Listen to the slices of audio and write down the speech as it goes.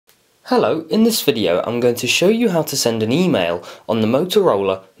Hello, in this video I'm going to show you how to send an email on the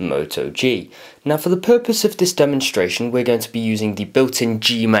Motorola Moto G. Now for the purpose of this demonstration we're going to be using the built-in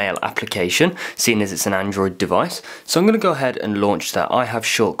Gmail application, seeing as it's an Android device. So I'm going to go ahead and launch that. I have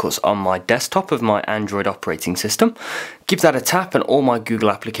shortcuts on my desktop of my Android operating system. Give that a tap and all my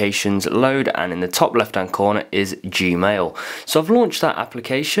Google applications load, and in the top left hand corner is Gmail. So I've launched that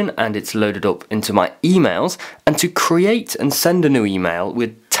application and it's loaded up into my emails, and to create and send a new email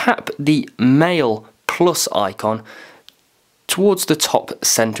we'd tap the mail plus icon towards the top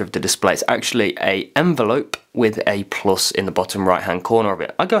center of the display. It's actually an envelope with a plus in the bottom right hand corner of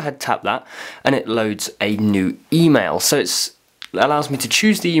it. I go ahead, tap that, and it loads a new email. So it allows me to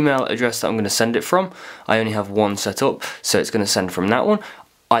choose the email address that I'm going to send it from. I only have one set up, so it's going to send from that one.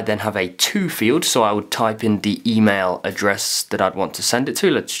 I then have a to field, so I would type in the email address that I'd want to send it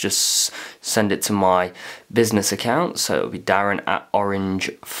to. Let's just send it to my business account, so it'll be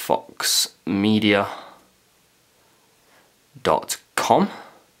darren@orangefoxmedia.com.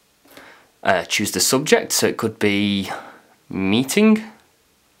 Choose the subject, so it could be meeting,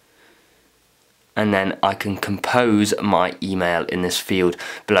 and then I can compose my email in this field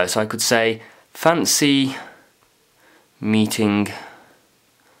below. So I could say fancy meeting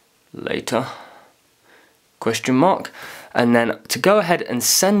later ? And then to go ahead and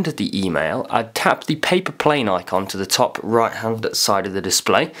send the email, I'd tap the paper plane icon to the top right hand side of the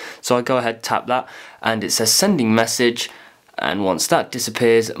display. So I go ahead, tap that, and it says sending message, and once that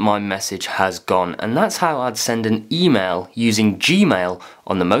disappears my message has gone. And that's how I'd send an email using Gmail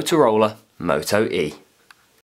on the Motorola Moto E.